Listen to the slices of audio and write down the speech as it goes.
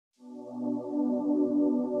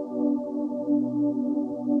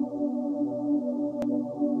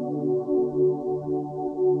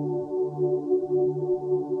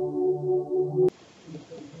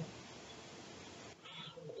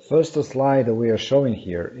First slide that we are showing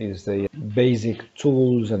here is the basic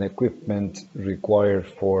tools and equipment required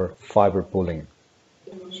for fiber pulling.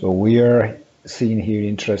 So we are seeing here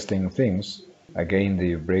interesting things. Again,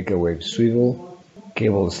 the breakaway swivel,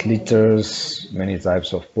 cable slitters, many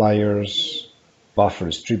types of pliers,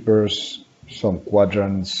 buffer strippers, some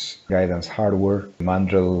quadrants, guidance hardware,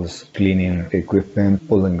 mandrels, cleaning equipment,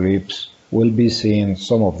 pulling grips. We'll be seeing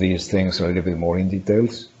some of these things a little bit more in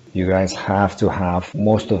details. You guys have to have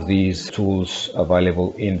most of these tools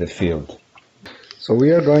available in the field. So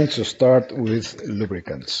we are going to start with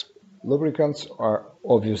lubricants. Lubricants are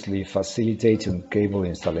obviously facilitating cable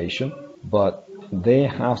installation, but they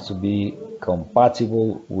have to be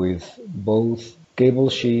compatible with both cable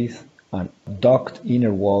sheath and duct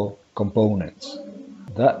inner wall components.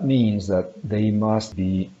 That means that they must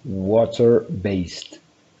be water-based.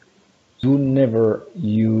 Do never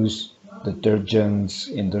use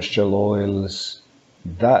detergents, industrial oils.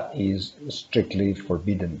 That is strictly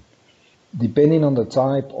forbidden. Depending on the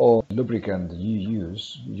type of lubricant you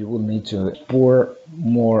use, you will need to pour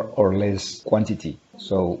more or less quantity.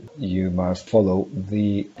 So you must follow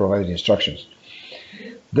the provided instructions.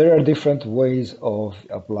 There are different ways of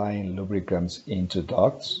applying lubricants into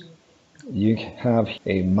ducts. You have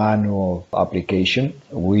a manual application.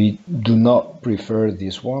 We do not prefer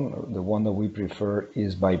this one. The one that we prefer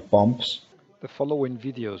is by pumps. The following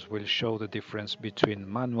videos will show the difference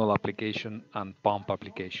between manual application and pump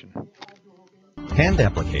application. Hand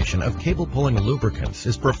application of cable pulling lubricants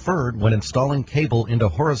is preferred when installing cable into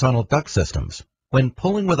horizontal duct systems, when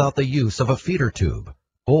pulling without the use of a feeder tube,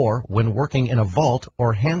 or when working in a vault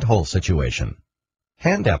or handhole situation.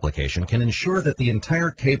 Hand application can ensure that the entire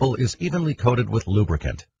cable is evenly coated with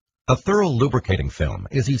lubricant. A thorough lubricating film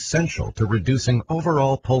is essential to reducing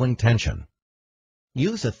overall pulling tension.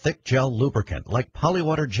 Use a thick gel lubricant like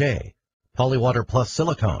Polywater J, Polywater Plus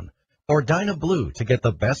Silicone, or Dyna Blue to get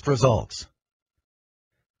the best results.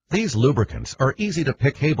 These lubricants are easy to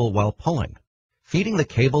pick cable while pulling. Feeding the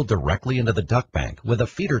cable directly into the duct bank with a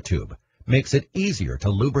feeder tube makes it easier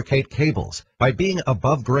to lubricate cables by being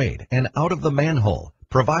above grade and out of the manhole,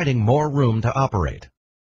 providing more room to operate.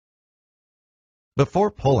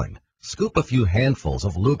 Before pulling, scoop a few handfuls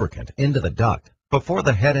of lubricant into the duct before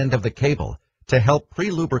the head end of the cable to help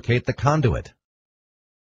pre-lubricate the conduit.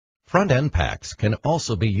 Front end packs can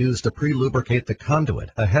also be used to pre-lubricate the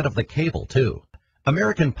conduit ahead of the cable too.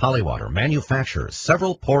 American Polywater manufactures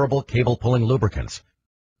several pourable cable pulling lubricants.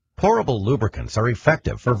 Pourable lubricants are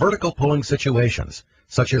effective for vertical pulling situations,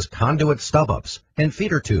 such as conduit stub-ups and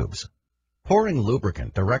feeder tubes. Pouring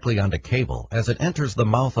lubricant directly onto cable as it enters the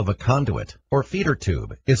mouth of a conduit or feeder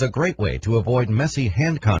tube is a great way to avoid messy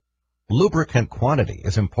hand contact. Lubricant quantity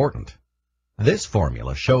is important. This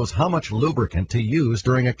formula shows how much lubricant to use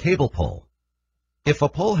during a cable pull. If a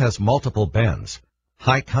pull has multiple bends,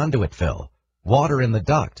 high conduit fill, water in the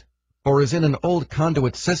duct, or is in an old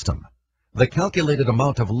conduit system, the calculated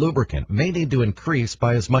amount of lubricant may need to increase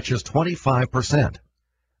by as much as 25%.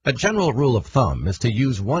 A general rule of thumb is to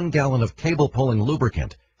use 1 gallon of cable pulling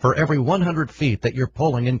lubricant for every 100 feet that you're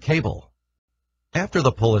pulling in cable. After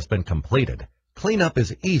the pull has been completed, cleanup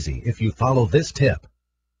is easy if you follow this tip.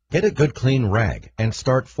 Get a good clean rag and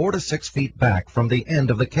start 4 to 6 feet back from the end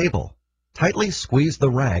of the cable. Tightly squeeze the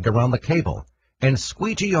rag around the cable and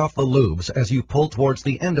squeegee off the lubes as you pull towards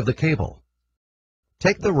the end of the cable.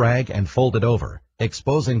 Take the rag and fold it over,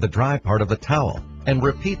 exposing the dry part of the towel, and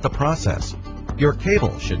repeat the process. Your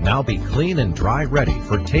cable should now be clean and dry ready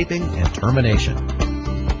for taping and termination.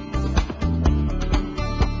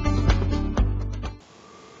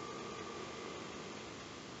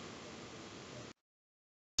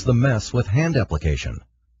 The mess with hand application.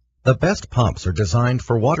 The best pumps are designed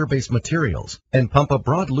for water-based materials and pump a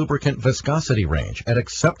broad lubricant viscosity range at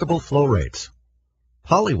acceptable flow rates.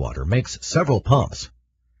 Polywater makes several pumps.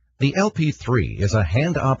 The LP3 is a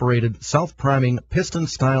hand-operated, self-priming,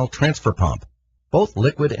 piston-style transfer pump. Both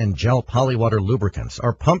liquid and gel polywater lubricants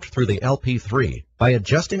are pumped through the LP3 by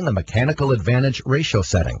adjusting the mechanical advantage ratio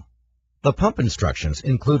setting. The pump instructions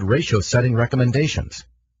include ratio setting recommendations.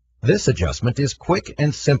 This adjustment is quick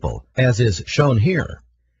and simple, as is shown here.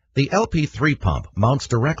 The LP3 pump mounts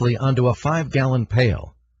directly onto a 5-gallon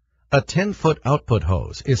pail. A 10-foot output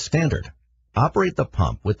hose is standard. Operate the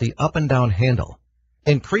pump with the up and down handle.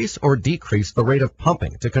 Increase or decrease the rate of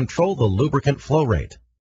pumping to control the lubricant flow rate.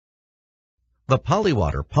 The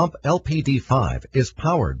Polywater Pump LPD5 is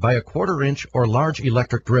powered by a 1/4-inch or large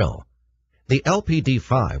electric drill. The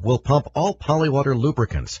LPD5 will pump all Polywater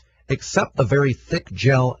lubricants except the very thick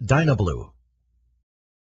gel Dyna Blue.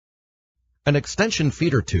 An extension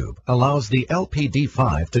feeder tube allows the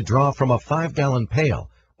LPD5 to draw from a 5-gallon pail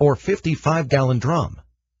or 55-gallon drum.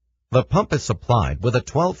 The pump is supplied with a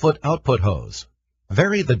 12-foot output hose.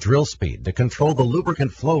 Vary the drill speed to control the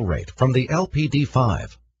lubricant flow rate from the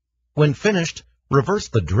LPD5. When finished, reverse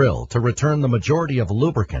the drill to return the majority of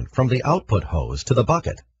lubricant from the output hose to the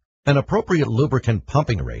bucket. An appropriate lubricant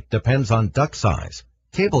pumping rate depends on duct size,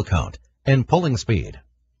 cable count, and pulling speed.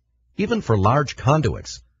 Even for large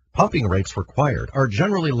conduits, pumping rates required are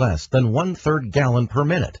generally less than 1/3 gallon per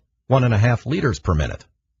minute, 1.5 liters per minute.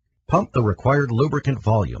 Pump the required lubricant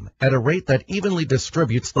volume at a rate that evenly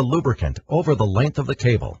distributes the lubricant over the length of the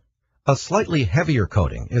cable. A slightly heavier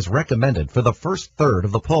coating is recommended for the first third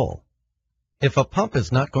of the pull. If a pump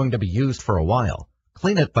is not going to be used for a while,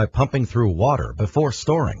 clean it by pumping through water before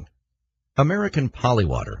storing. American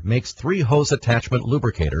Polywater makes 3 hose attachment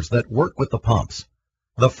lubricators that work with the pumps.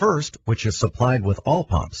 The first, which is supplied with all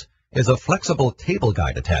pumps, is a flexible cable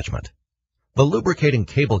guide attachment. The lubricating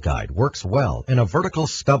cable guide works well in a vertical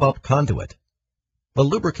stub-up conduit. The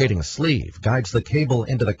lubricating sleeve guides the cable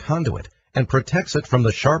into the conduit and protects it from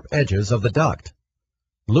the sharp edges of the duct.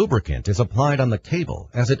 Lubricant is applied on the cable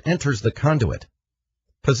as it enters the conduit.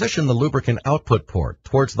 Position the lubricant output port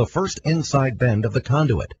towards the first inside bend of the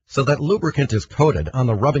conduit so that lubricant is coated on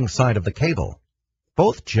the rubbing side of the cable.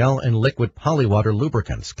 Both gel and liquid polywater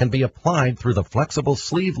lubricants can be applied through the flexible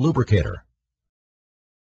sleeve lubricator.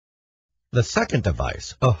 The second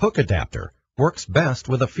device, a hook adapter, works best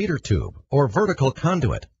with a feeder tube or vertical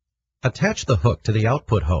conduit. Attach the hook to the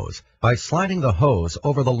output hose by sliding the hose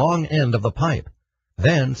over the long end of the pipe.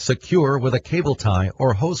 Then secure with a cable tie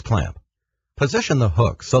or hose clamp. Position the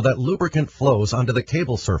hook so that lubricant flows onto the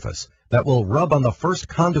cable surface that will rub on the first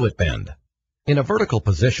conduit bend. In a vertical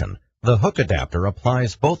position, the hook adapter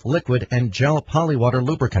applies both liquid and gel polywater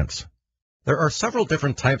lubricants. There are several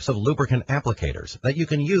different types of lubricant applicators that you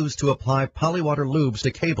can use to apply polywater lubes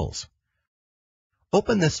to cables.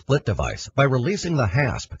 Open this split device by releasing the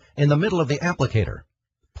hasp in the middle of the applicator.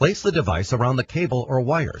 Place the device around the cable or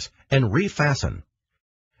wires and refasten.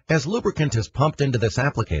 As lubricant is pumped into this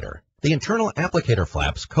applicator, the internal applicator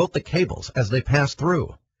flaps coat the cables as they pass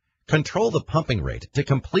through. Control the pumping rate to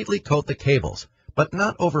completely coat the cables, but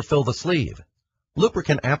not overfill the sleeve.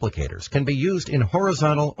 Lubricant applicators can be used in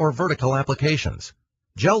horizontal or vertical applications.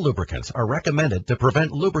 Gel lubricants are recommended to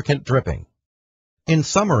prevent lubricant dripping. In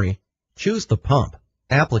summary, choose the pump,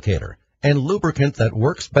 applicator, and lubricant that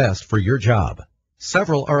works best for your job.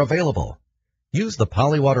 Several are available. Use the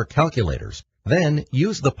polywater calculators, then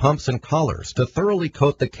use the pumps and collars to thoroughly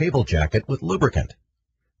coat the cable jacket with lubricant.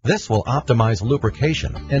 This will optimize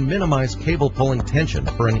lubrication and minimize cable pulling tension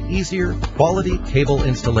for an easier, quality cable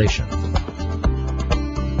installation.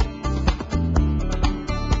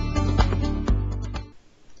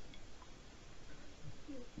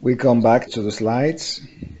 We come back to the slides.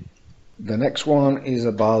 The next one is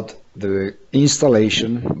about the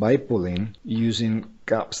installation by pulling using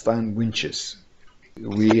capstan winches.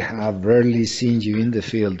 We have rarely seen you in the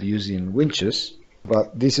field using winches,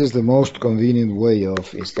 but this is the most convenient way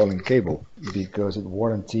of installing cable because it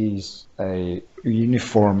guarantees a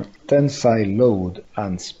uniform tensile load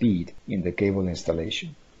and speed in the cable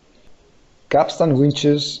installation. Capstan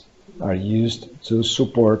winches are used to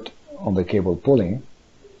support on the cable pulling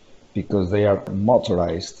because they are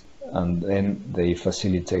motorized and then they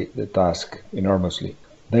facilitate the task enormously.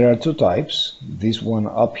 There are 2 types. This one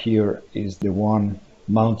up here is the one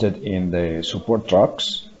mounted in the support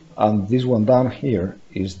trucks, and this one down here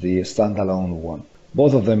is the standalone one.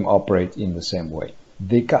 Both of them operate in the same way.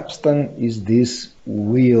 The capstan is this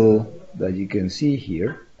wheel that you can see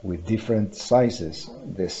here with different sizes.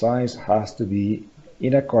 The size has to be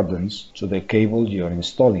in accordance to the cable you're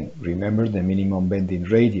installing. Remember the minimum bending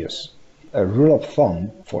radius. A rule of thumb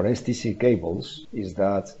for STC cables is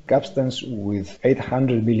that capstans with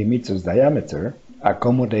 800 millimeters diameter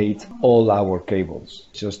accommodate all our cables.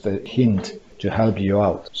 Just a hint to help you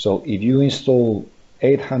out. So if you install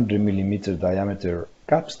 800 millimeter diameter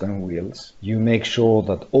capstan wheels, you make sure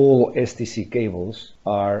that all STC cables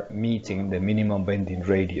are meeting the minimum bending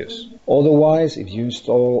radius. Otherwise, if you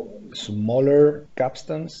install smaller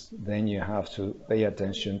capstans, then you have to pay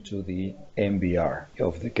attention to the MBR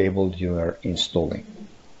of the cable you are installing.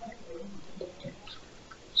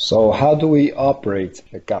 So how do we operate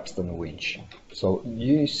a capstan winch? So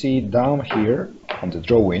you see down here on the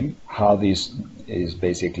drawing how this is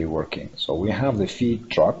basically working. So we have the feed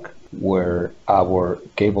truck where our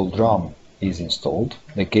cable drum is installed.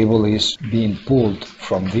 The cable is being pulled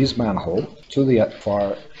from this manhole to the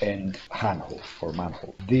far end handhole or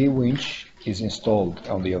manhole. The winch is installed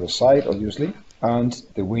on the other side, obviously, and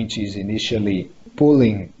the winch is initially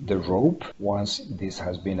pulling the rope once this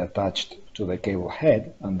has been attached to the cable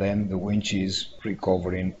head, and then the winch is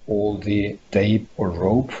recovering all the tape or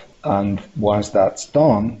rope, and once that's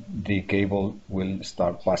done, the cable will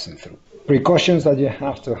start passing through. Precautions that you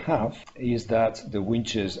have to have is that the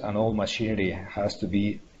winches and all machinery has to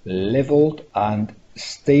be leveled and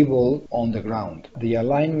stable on the ground. The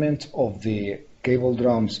alignment of the cable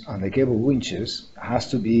drums and the cable winches has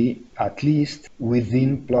to be at least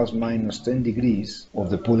within plus minus 10 degrees of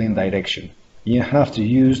the pulling direction. You have to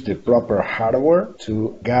use the proper hardware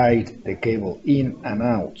to guide the cable in and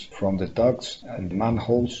out from the ducts and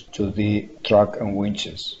manholes to the truck and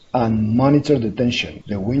winches, and monitor the tension.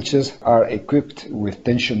 The winches are equipped with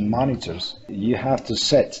tension monitors. You have to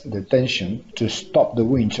set the tension to stop the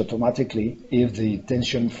winch automatically if the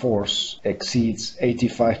tension force exceeds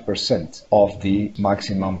 85% of the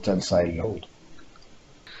maximum tensile load.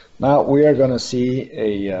 Now we are going to see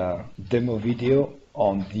a demo video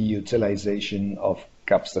on the utilization of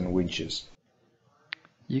capstan winches.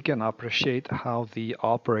 You can appreciate how the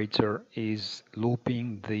operator is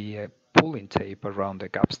looping the pulling tape around the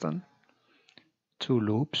capstan. 2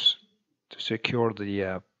 loops to secure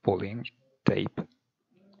the pulling tape,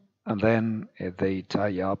 and then they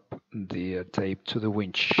tie up the tape to the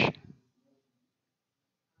winch.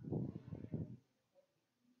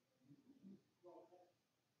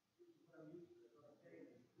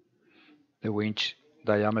 The winch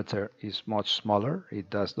diameter is much smaller. It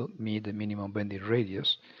does not meet the minimum bending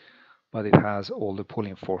radius, but it has all the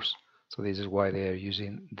pulling force. So this is why they are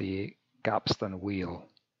using the capstan wheel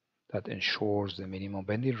that ensures the minimum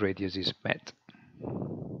bending radius is met.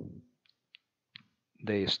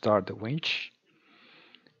 They start the winch.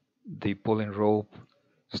 The pulling rope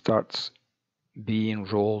starts being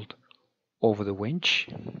rolled over the winch,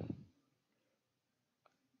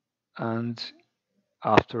 and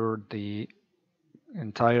after the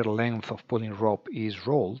entire length of pulling rope is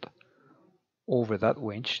rolled over that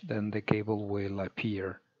winch, then the cable will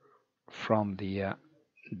appear from the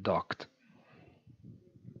duct.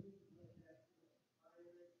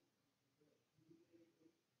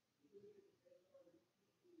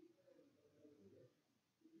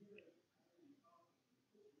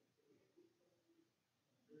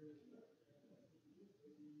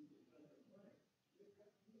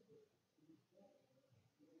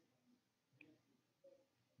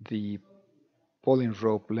 The pulling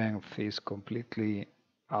rope length is completely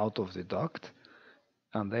out of the duct,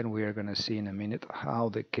 and then we are going to see in a minute how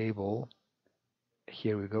the cable,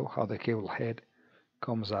 here we go, how the cable head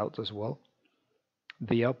comes out as well.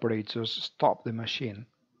 The operators stop the machine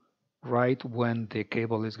right when the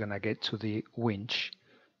cable is going to get to the winch,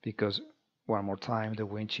 because one more time, the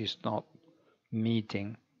winch is not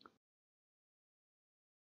meeting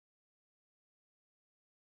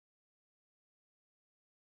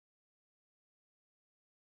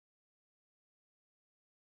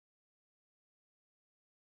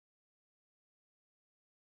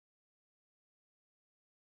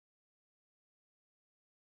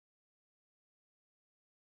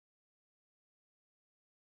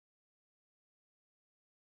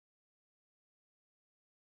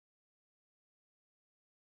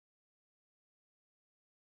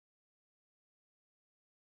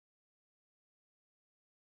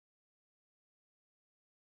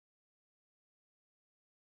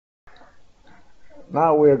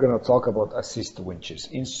Now we are going to talk about assist winches.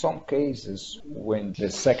 In some cases, when the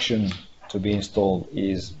section to be installed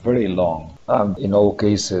is very long, and in all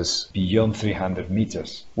cases beyond 300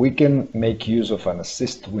 meters, we can make use of an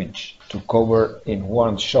assist winch to cover in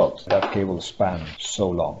one shot that cable span so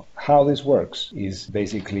long. How this works is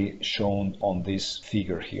basically shown on this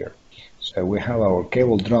figure here. So we have our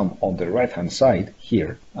cable drum on the right hand side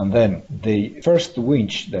here, and then the first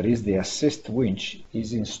winch, that is the assist winch,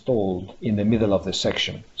 is installed in the middle of the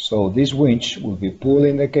section. So this winch will be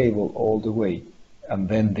pulling the cable all the way, and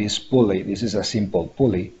then this pulley, this is a simple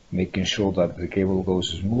pulley, making sure that the cable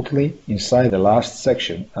goes smoothly inside the last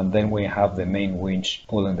section, and then we have the main winch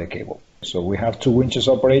pulling the cable. So we have 2 winches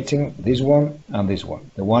operating, this one and this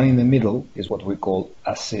one. The one in the middle is what we call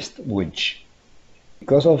assist winch.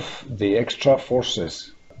 Because of the extra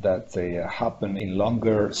forces that happen in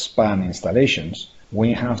longer span installations,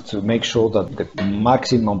 we have to make sure that the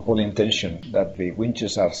maximum pulling tension that the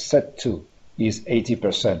winches are set to is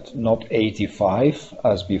 80%, not 85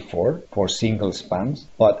 as before for single spans,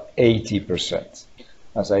 but 80%.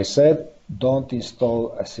 As I said, don't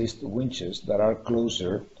install assist winches that are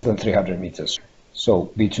closer than 300 meters.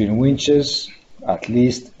 So between winches, at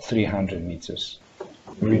least 300 meters.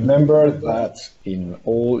 Remember that in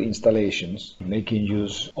all installations, making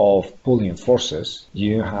use of pulling forces,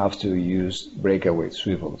 you have to use breakaway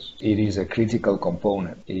swivels. It is a critical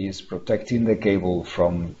component. It is protecting the cable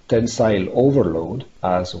from tensile overload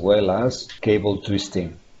as well as cable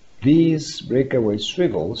twisting. These breakaway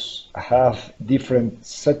swivels have different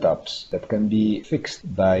setups that can be fixed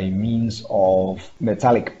by means of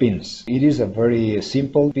metallic pins. It is a very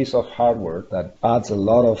simple piece of hardware that adds a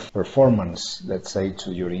lot of performance, let's say,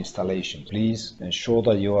 to your installation. Please ensure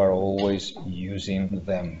that you are always using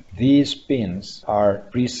them. These pins are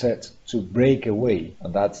preset to break away,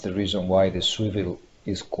 and that's the reason why the swivel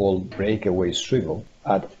is called breakaway swivel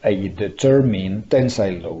at a determined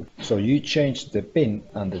tensile load. So you change the pin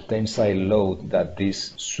and the tensile load that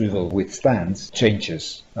this swivel withstands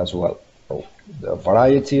changes as well. So the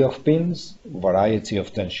variety of pins, variety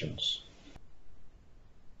of tensions.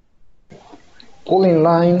 Pulling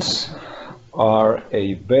lines are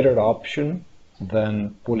a better option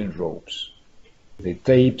than pulling ropes. The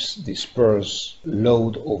tapes disperse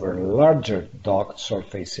load over a larger duct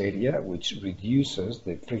surface area, which reduces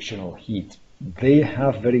the frictional heat. They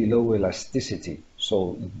have very low elasticity,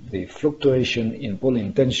 so the fluctuation in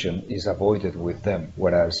pulling tension is avoided with them,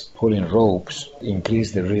 whereas pulling ropes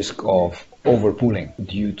increase the risk of overpulling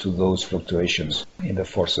due to those fluctuations in the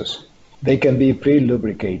forces. They can be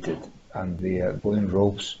pre-lubricated, and the pulling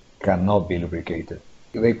ropes cannot be lubricated.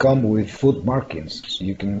 They come with foot markings, so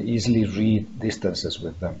you can easily read distances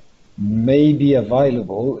with them. May be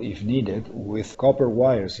available, if needed, with copper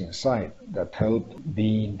wires inside that help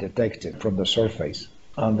being detected from the surface.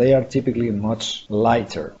 And they are typically much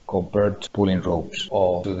lighter compared to pulling ropes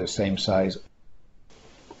or to the same size.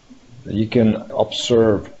 You can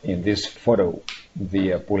observe in this photo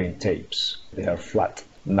the pulling tapes. They are flat,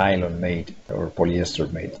 nylon made or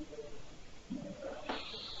polyester made.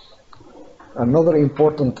 Another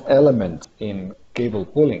important element in cable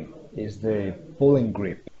pulling is the pulling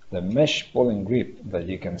grip, the mesh pulling grip that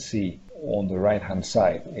you can see on the right hand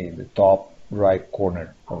side in the top right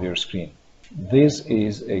corner of your screen. This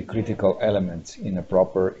is a critical element in a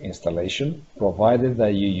proper installation, provided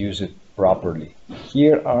that you use it properly.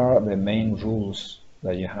 Here are the main rules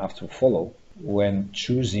that you have to follow when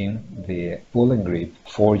choosing the pulling grip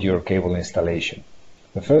for your cable installation.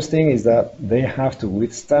 The first thing is that they have to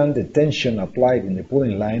withstand the tension applied in the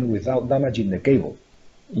pulling line without damaging the cable.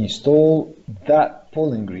 Install that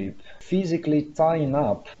pulling grip physically tying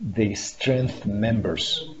up the strength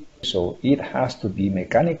members. So it has to be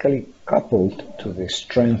mechanically coupled to the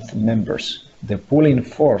strength members. The pulling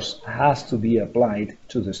force has to be applied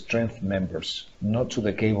to the strength members, not to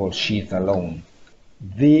the cable sheath alone.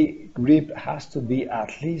 The grip has to be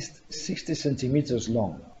at least 60 centimeters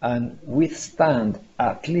long and withstand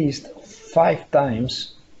at least 5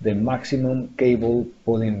 times the maximum cable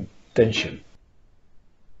pulling tension.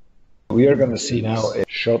 We are going to see now a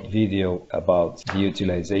short video about the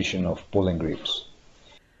utilization of pulling grips.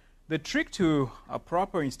 The trick to a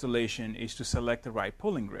proper installation is to select the right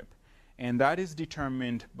pulling grip, and that is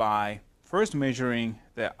determined by first measuring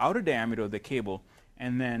the outer diameter of the cable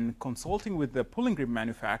and then consulting with the pulling grip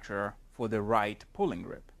manufacturer for the right pulling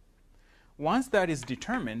grip. Once that is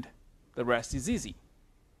determined, the rest is easy.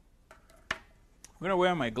 I'm going to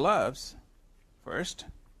wear my gloves first.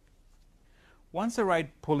 Once the right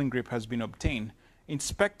pulling grip has been obtained,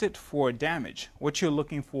 inspect it for damage. What you're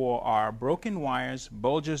looking for are broken wires,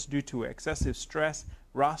 bulges due to excessive stress,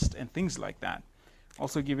 rust, and things like that.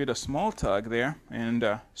 Also give it a small tug there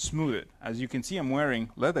and smooth it. As you can see, I'm wearing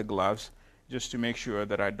leather gloves just to make sure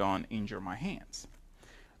that I don't injure my hands.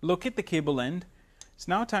 Locate the cable end. It's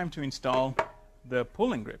now time to install the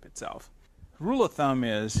pulling grip itself. Rule of thumb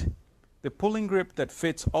is the pulling grip that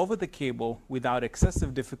fits over the cable without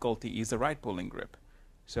excessive difficulty is the right pulling grip.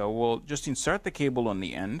 So we'll just insert the cable on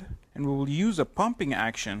the end, and we will use a pumping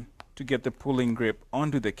action to get the pulling grip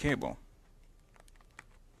onto the cable.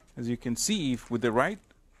 As you can see, with the right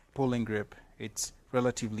pulling grip, it's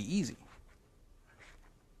relatively easy.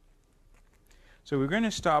 So we're going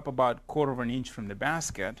to stop about 1/4 of an inch from the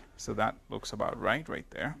basket, so that looks about right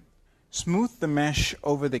there. Smooth the mesh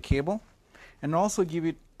over the cable, and also give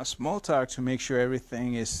it a small tug to make sure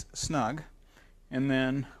everything is snug. And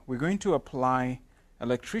then we're going to apply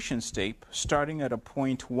electrician's tape starting at a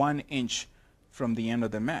point 1 inch from the end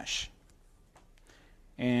of the mesh.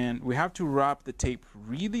 And we have to wrap the tape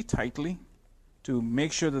really tightly to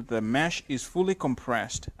make sure that the mesh is fully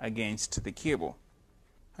compressed against the cable.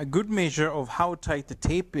 A good measure of how tight the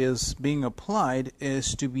tape is being applied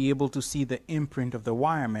is to be able to see the imprint of the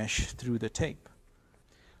wire mesh through the tape.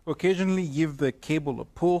 Occasionally give the cable a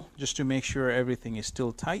pull just to make sure everything is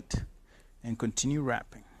still tight, and continue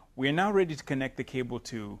wrapping. We are now ready to connect the cable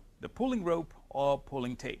to the pulling rope or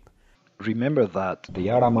pulling tape. Remember that the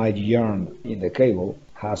aramide yarn in the cable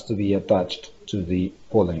has to be attached to the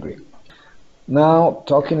pulling grip. Now,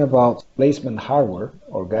 talking about placement hardware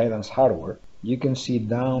or guidance hardware, you can see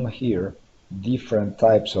down here different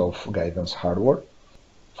types of guidance hardware.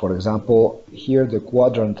 For example, here the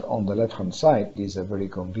quadrant on the left-hand side is a very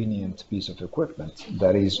convenient piece of equipment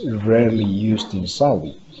that is rarely used in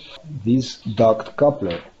Saudi. This duct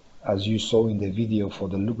coupler, as you saw in the video for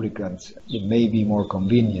the lubricant, it may be more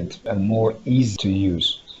convenient and more easy to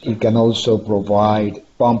use. It can also provide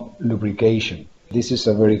pump lubrication. This is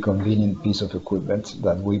a very convenient piece of equipment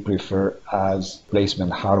that we prefer as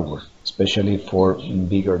placement hardware, especially for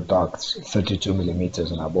bigger ducts, 32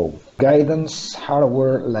 millimeters and above. Guidance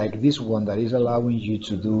hardware like this one that is allowing you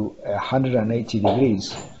to do 180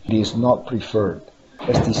 degrees is not preferred.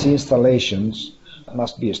 STC installations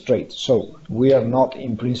must be straight, so we are not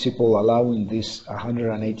in principle allowing this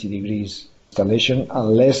 180 degrees installation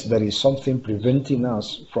unless there is something preventing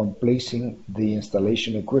us from placing the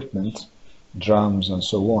installation equipment, drums and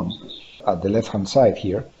so on, at the left hand side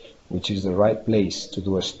here, which is the right place to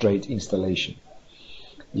do a straight installation.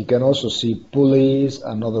 You can also see pulleys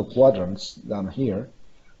and other quadrants down here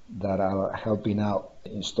that are helping out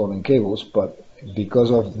installing cables, but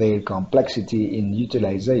because of their complexity in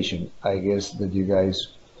utilization, I guess that you guys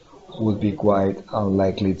would be quite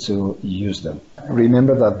unlikely to use them.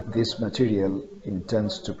 Remember that this material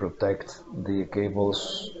intends to protect the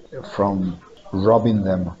cables from rubbing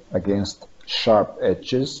them against sharp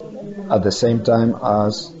edges at the same time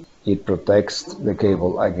as it protects the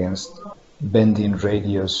cable against bending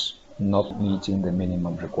radius not meeting the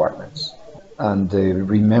minimum requirements. And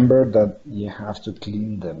remember that you have to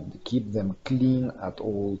clean them, keep them clean at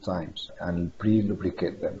all times and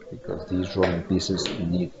pre-lubricate them because these rolling pieces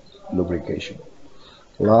need lubrication.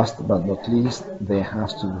 Last but not least, they have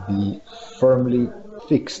to be firmly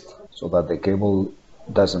fixed so that the cable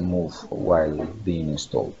doesn't move while being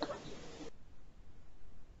installed.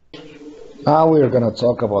 Now we are going to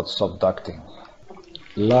talk about subducting.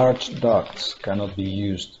 Large ducts cannot be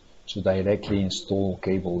used to directly install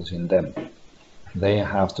cables in them. They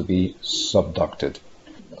have to be subducted.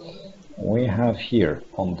 We have here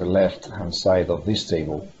on the left hand side of this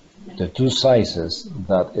table the two sizes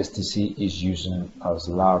that STC is using as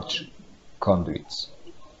large conduits,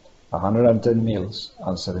 110 mils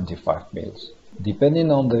and 75 mils.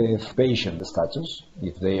 Depending on the patient status,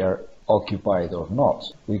 if they are occupied or not,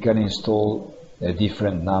 we can install a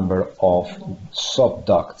different number of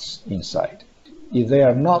subducts inside. If they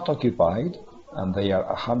are not occupied and they are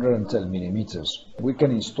 110 millimeters, we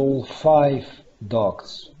can install 5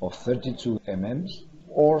 ducts of 32 mm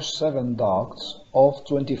or 7 ducts of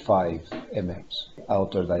 25 mm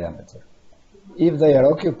outer diameter. If they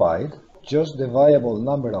are occupied, just the viable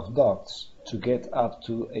number of ducts to get up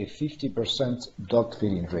to a 50% duct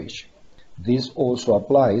filling ratio. This also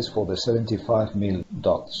applies for the 75 mil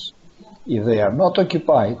ducts. If they are not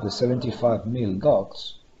occupied, the 75 mil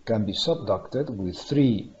ducts can be subducted with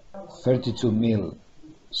 3 32 mil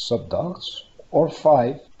subducts or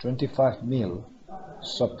 5 25 mil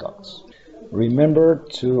subducts. Remember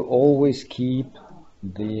to always keep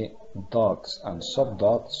the ducts and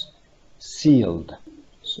subducts sealed.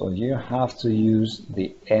 So you have to use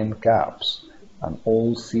the end caps and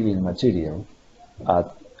all sealing material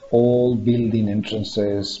at all building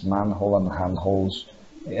entrances, manhole and handholds,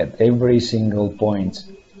 at every single point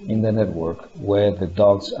in the network where the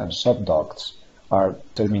ducts and subducts are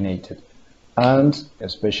terminated. And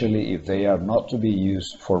especially if they are not to be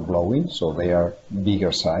used for blowing, so they are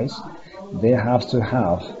bigger size, they have to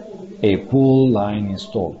have a pull line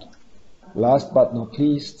installed. Last but not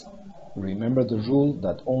least, remember the rule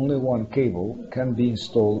that only one cable can be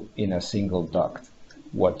installed in a single duct,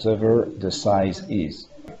 whatever the size is.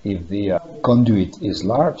 If the conduit is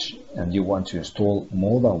large and you want to install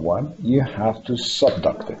more than one, you have to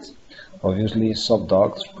subduct it. Obviously,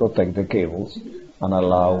 subducts protect the cables and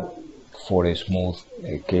allow for a smooth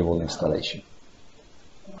cable installation.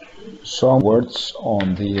 Some words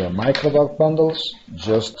on the microduct bundles,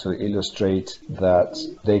 just to illustrate that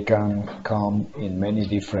they can come in many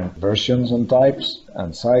different versions and types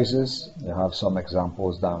and sizes. You have some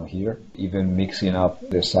examples down here, even mixing up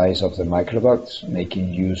the size of the microducts,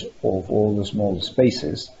 making use of all the small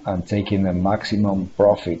spaces and taking the maximum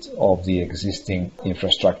profit of the existing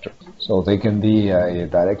infrastructure. So they can be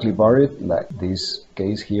directly buried, like this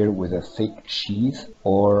case here with a thick sheath,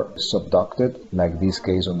 or subducted, like this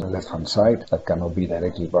case on the left hand side that cannot be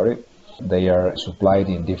directly buried. They are supplied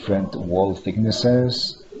in different wall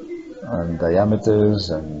thicknesses and diameters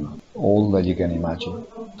and all that you can imagine.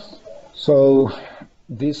 So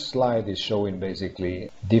this slide is showing basically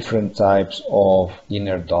different types of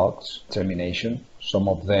inner ducts termination. Some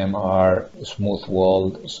of them are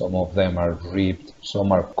smooth-walled, some of them are ribbed,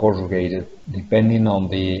 some are corrugated. Depending on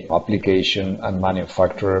the application and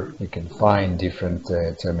manufacturer, we can find different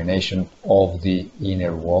termination of the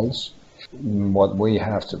inner walls. What we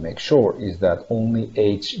have to make sure is that only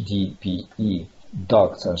HDPE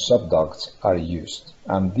ducts and subducts are used,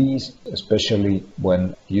 and these, especially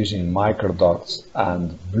when using microducts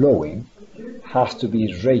and blowing, have to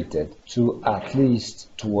be rated to at least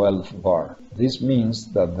 12 bar. This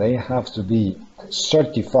means that they have to be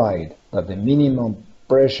certified that the minimum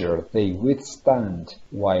pressure they withstand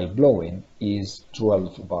while blowing is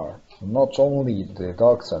 12 bar. Not only the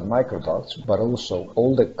ducts and microducts, but also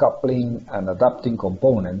all the coupling and adapting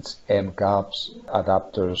components, end caps,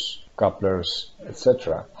 adapters, couplers,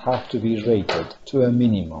 etc., have to be rated to a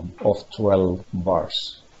minimum of 12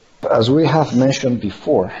 bars. As we have mentioned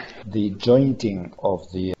before, the jointing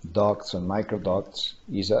of the ducts and microducts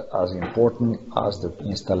is as important as the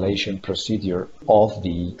installation procedure of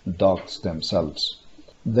the ducts themselves.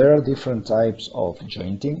 There are different types of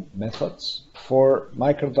jointing methods. For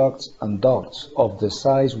microducts and ducts of the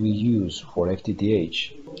size we use for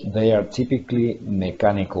FTTH, they are typically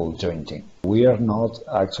mechanical jointing. We are not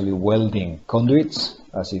actually welding conduits,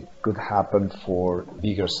 as it could happen for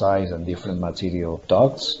bigger size and different material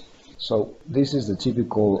ducts. So this is the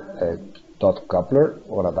typical duct coupler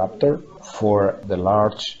or adapter for the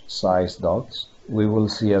large size ducts. We will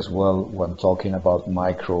see as well, when talking about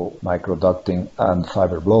microducting and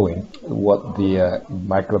fiber blowing, what the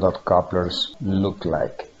microduct couplers look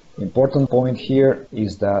like. Important point here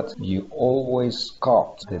is that you always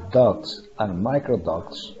cut the ducts and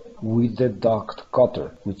microducts with the duct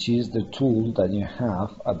cutter, which is the tool that you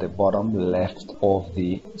have at the bottom left of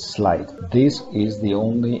the slide. This is the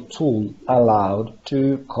only tool allowed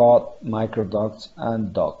to cut microducts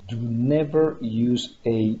and ducts. Do never use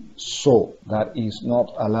a saw. That is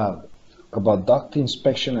not allowed. About duct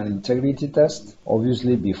inspection and integrity test,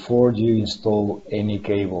 obviously before you install any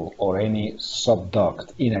cable or any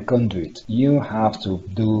subduct in a conduit, you have to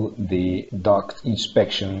do the duct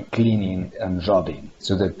inspection, cleaning and rodding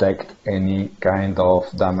to detect any kind of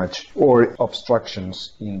damage or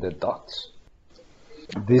obstructions in the ducts.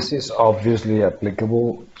 This is obviously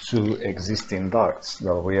applicable to existing ducts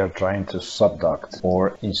that we are trying to subduct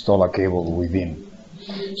or install a cable within.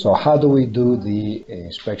 So how do we do the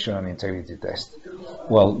inspection and integrity test?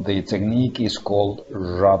 Well, the technique is called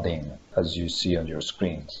rodding, as you see on your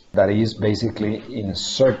screens. That is basically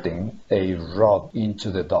inserting a rod into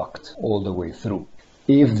the duct all the way through.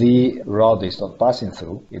 If the rod is not passing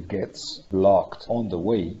through, it gets blocked on the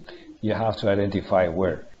way. You have to identify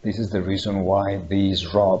where. This is the reason why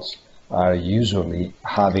these rods are usually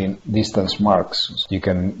having distance marks. You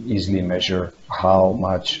can easily measure how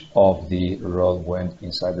much of the rod went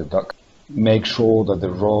inside the duct. Make sure that the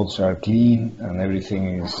rods are clean and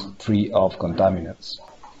everything is free of contaminants.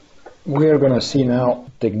 We are going to see now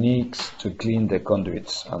techniques to clean the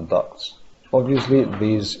conduits and ducts. Obviously,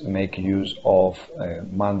 these make use of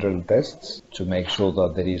mandrel tests to make sure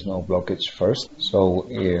that there is no blockage first. So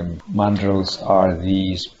mandrels are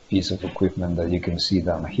these pieces of equipment that you can see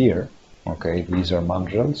down here. Okay, these are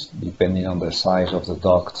mandrels. Depending on the size of the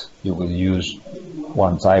duct, you will use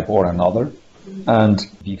one type or another. And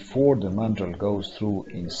before the mandrel goes through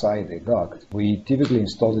inside the duct, we typically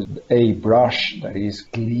install a brush that is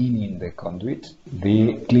cleaning the conduit.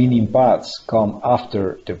 The cleaning pads come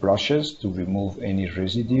after the brushes to remove any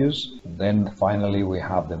residues. Then finally we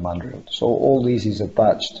have the mandrel. So all this is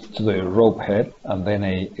attached to the rope head, and then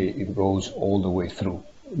it goes all the way through.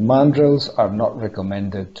 Mandrels are not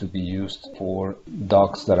recommended to be used for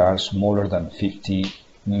ducts that are smaller than 50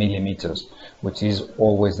 millimeters, which is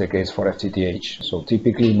always the case for FTTH. So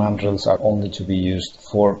typically mandrels are only to be used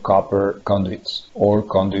for copper conduits or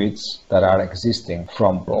conduits that are existing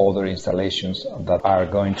from other installations that are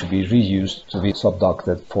going to be reused to be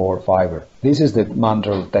subducted for fiber. This is the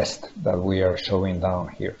mandrel test that we are showing down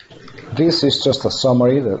here. This is just a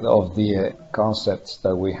summary of the concepts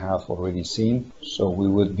that we have already seen, so we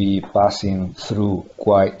would be passing through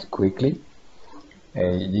quite quickly.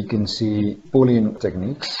 You can see pulling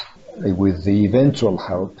techniques with the eventual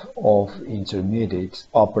help of intermediate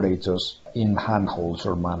operators in handholds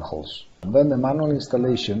or manholes. Then the manual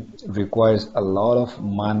installation requires a lot of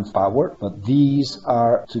manpower, but these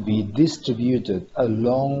are to be distributed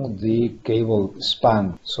along the cable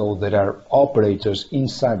span. So there are operators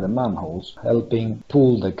inside the manholes helping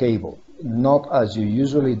pull the cable. not as you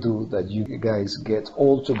usually do, that you guys get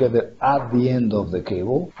all together at the end of the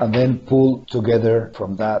cable and then pull together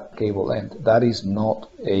from that cable end. That is not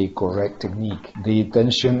a correct technique. The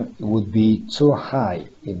tension would be too high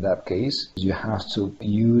in that case. You have to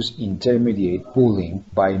use intermediate pulling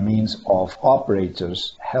by means of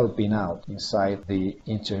operators helping out inside the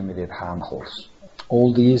intermediate handholds.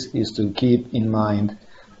 All this is to keep in mind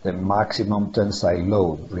the maximum tensile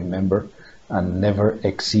load, remember, and never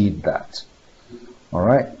exceed that. All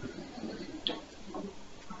right.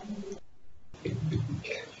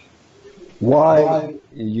 While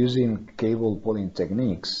using cable pulling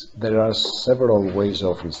techniques, there are several ways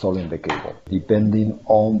of installing the cable. Depending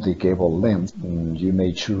on the cable length, you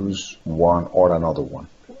may choose one or another one.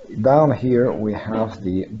 Down here we have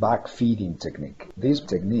the back feeding technique. This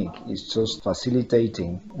technique is just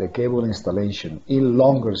facilitating the cable installation in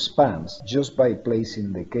longer spans just by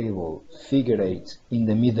placing the cable figure eight in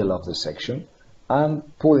the middle of the section and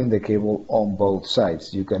pulling the cable on both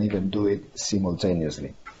sides. You can even do it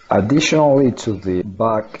simultaneously. Additionally to the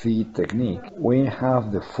back feed technique, we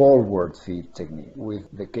have the forward feed technique with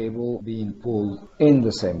the cable being pulled in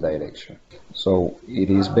the same direction. So it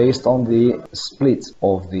is based on the split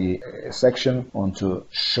of the section onto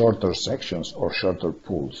shorter sections or shorter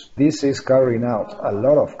pulls. This is carrying out a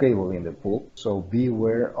lot of cable in the pull, so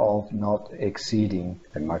beware of not exceeding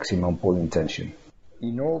the maximum pulling tension.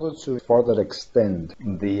 In order to further extend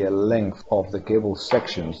the length of the cable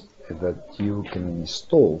sections that you can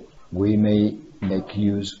install, we may make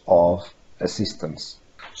use of assistance.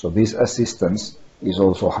 So this assistance is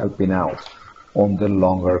also helping out on the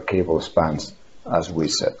longer cable spans, as we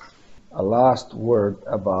said. A last word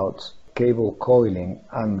about cable coiling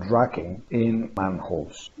and racking in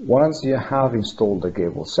manholes. Once you have installed the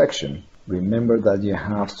cable section, remember that you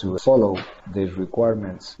have to follow the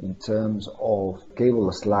requirements in terms of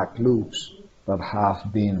cable slack loops that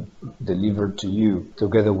have been delivered to you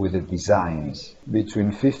together with the designs.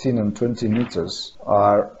 Between 15 and 20 meters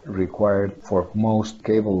are required for most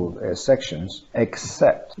cable sections,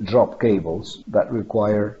 except drop cables that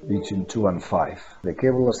require between 2 and 5. The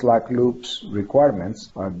cable slack loops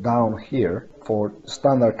requirements are down here. For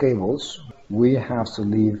standard cables, we have to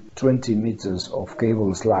leave 20 meters of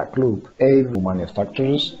cable slack loop able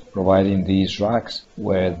manufacturers providing these racks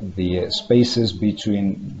where the spaces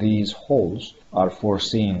between these holes are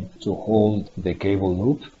foreseen to hold the cable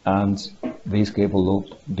loop, and this cable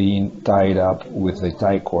loop being tied up with the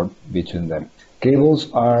tie cord between them.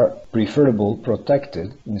 Cables are preferable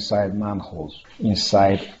protected inside manholes,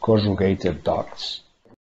 inside corrugated ducts.